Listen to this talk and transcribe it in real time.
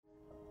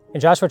In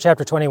Joshua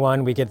chapter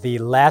 21, we get the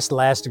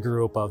last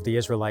group of the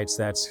Israelites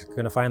that's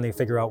going to finally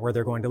figure out where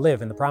they're going to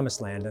live in the Promised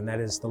Land, and that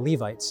is the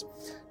Levites.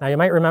 Now, you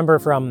might remember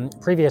from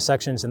previous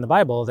sections in the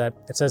Bible that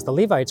it says the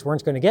Levites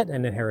weren't going to get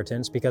an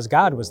inheritance because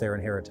God was their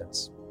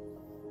inheritance,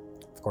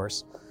 of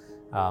course.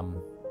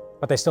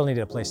 But they still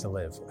needed a place to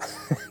live.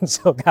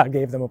 So God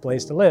gave them a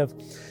place to live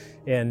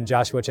in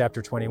Joshua chapter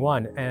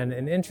 21. And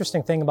an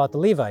interesting thing about the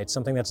Levites,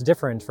 something that's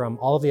different from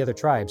all of the other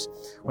tribes,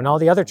 when all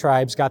the other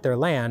tribes got their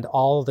land,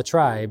 all the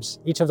tribes,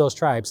 each of those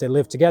tribes, they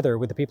lived together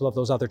with the people of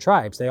those other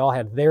tribes. They all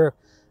had their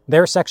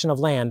section of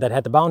land that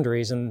had the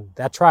boundaries, and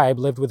that tribe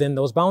lived within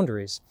those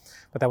boundaries.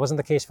 But that wasn't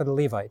the case for the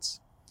Levites.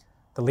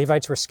 The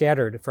Levites were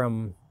scattered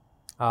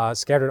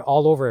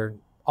all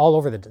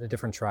over the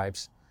different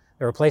tribes.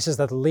 There were places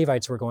that the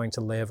Levites were going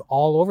to live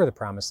all over the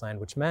Promised Land,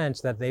 which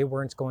meant that they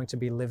weren't going to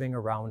be living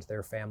around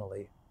their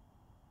family.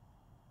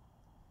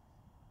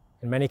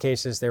 In many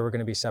cases, they were going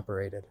to be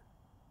separated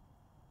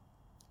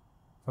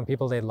from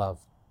people they love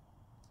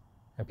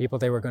and people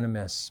they were going to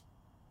miss.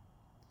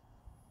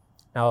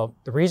 Now,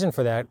 the reason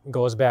for that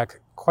goes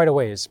back quite a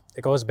ways.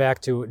 It goes back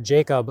to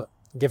Jacob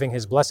giving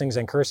his blessings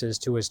and curses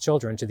to his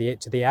children, to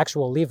the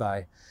actual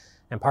Levi.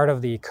 And part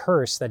of the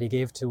curse that he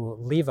gave to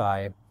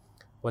Levi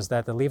was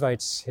that the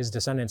Levites, his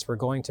descendants, were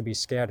going to be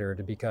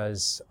scattered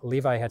because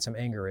Levi had some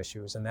anger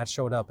issues, and that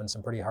showed up in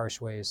some pretty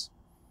harsh ways.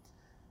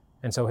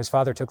 And so his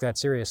father took that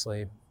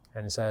seriously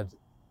and said,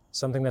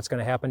 something that's going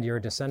to happen to your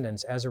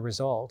descendants as a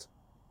result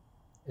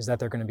is that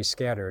they're going to be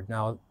scattered.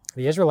 Now,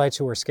 the Israelites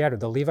who were scattered,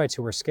 the Levites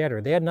who were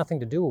scattered, they had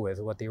nothing to do with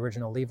what the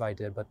original Levi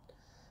did, but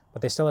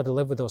they still had to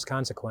live with those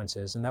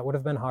consequences, and that would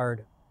have been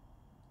hard.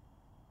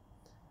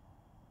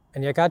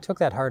 And yet God took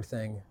that hard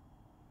thing,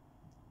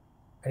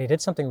 and he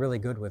did something really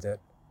good with it.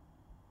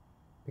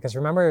 Because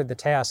remember the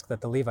task that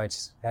the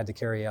Levites had to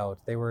carry out.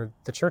 They were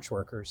the church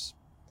workers.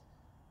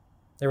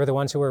 They were the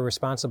ones who were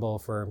responsible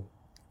for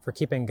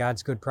keeping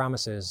God's good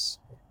promises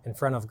in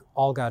front of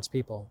all God's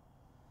people.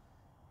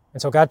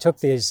 And so God took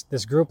this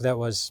group that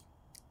was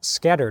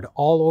scattered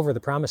all over the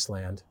Promised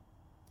Land,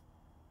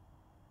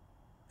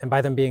 and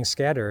by them being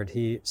scattered,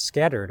 he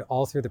scattered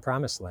all through the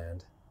Promised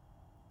Land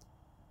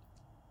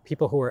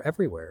people who were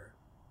everywhere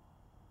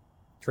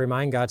to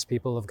remind God's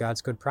people of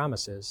God's good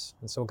promises.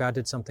 And so God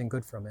did something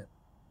good from it.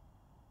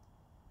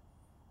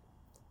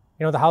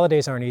 You know, the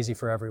holidays aren't easy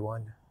for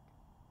everyone,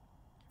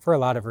 for a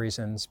lot of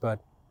reasons, but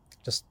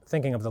just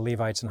thinking of the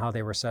Levites and how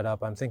they were set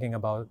up, I'm thinking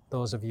about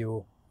those of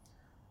you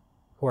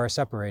who are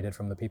separated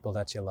from the people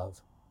that you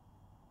love,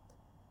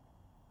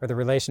 or the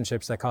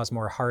relationships that cause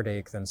more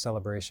heartache than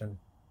celebration.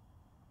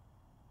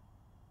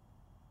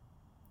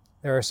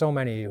 There are so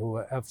many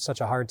who have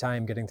such a hard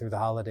time getting through the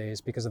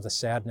holidays because of the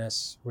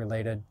sadness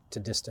related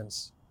to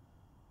distance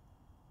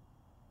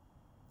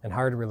and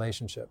hard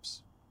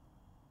relationships.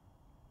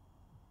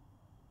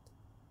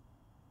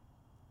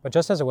 But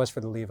just as it was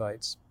for the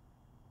Levites,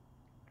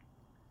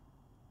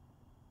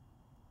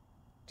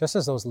 just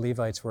as those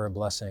Levites were a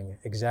blessing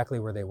exactly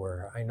where they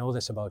were, I know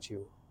this about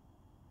you.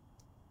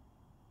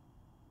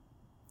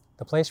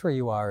 The place where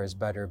you are is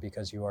better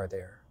because you are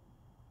there.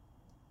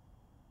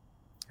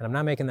 And I'm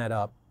not making that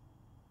up.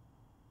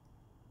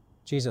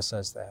 Jesus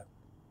says that.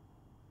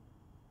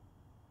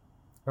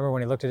 Remember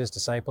when he looked at his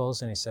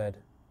disciples and he said,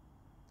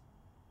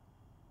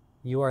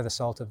 "You are the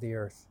salt of the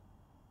earth.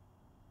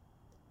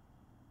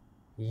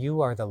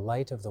 You are the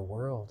light of the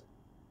world."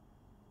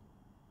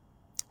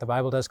 The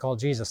Bible does call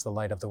Jesus the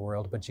light of the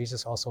world, but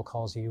Jesus also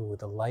calls you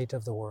the light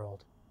of the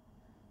world.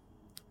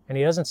 And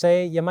he doesn't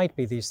say you might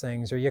be these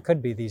things or you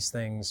could be these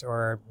things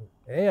or,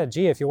 yeah,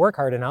 gee, if you work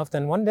hard enough,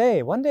 then one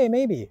day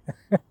maybe.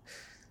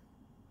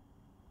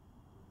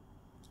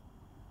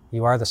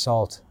 You are the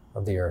salt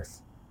of the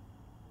earth.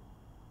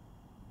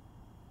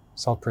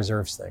 Salt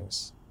preserves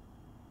things,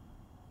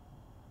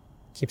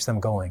 keeps them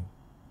going,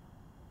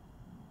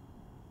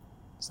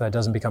 so that it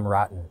doesn't become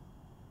rotten.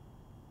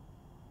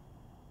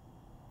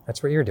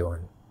 That's what you're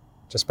doing,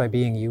 just by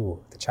being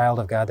you, the child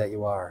of God that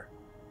you are.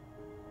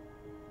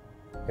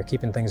 You're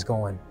keeping things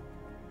going,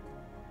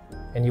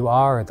 and you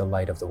are the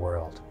light of the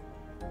world.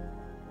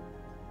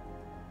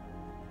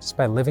 Just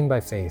by living by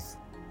faith,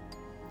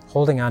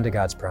 holding on to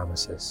God's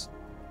promises,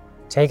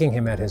 taking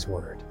him at his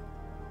word.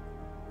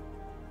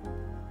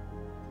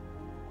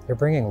 You're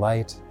bringing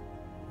light,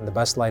 and the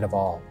best light of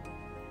all,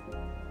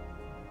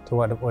 to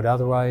what would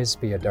otherwise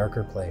be a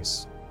darker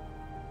place.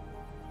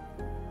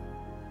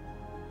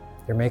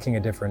 You're making a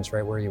difference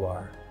right where you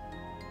are.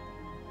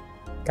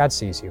 God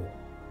sees you.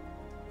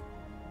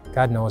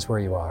 God knows where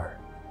you are.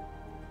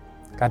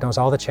 God knows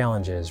all the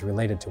challenges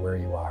related to where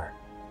you are.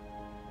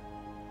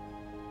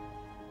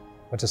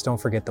 But just don't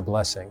forget the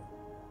blessing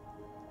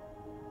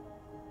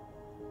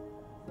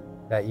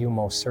that you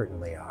most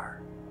certainly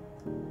are,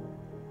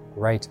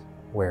 right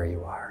where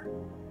you are.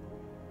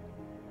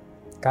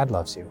 God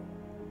loves you,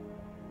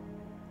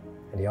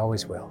 and he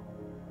always will.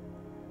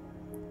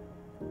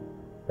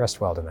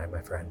 Rest well tonight,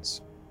 my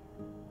friends.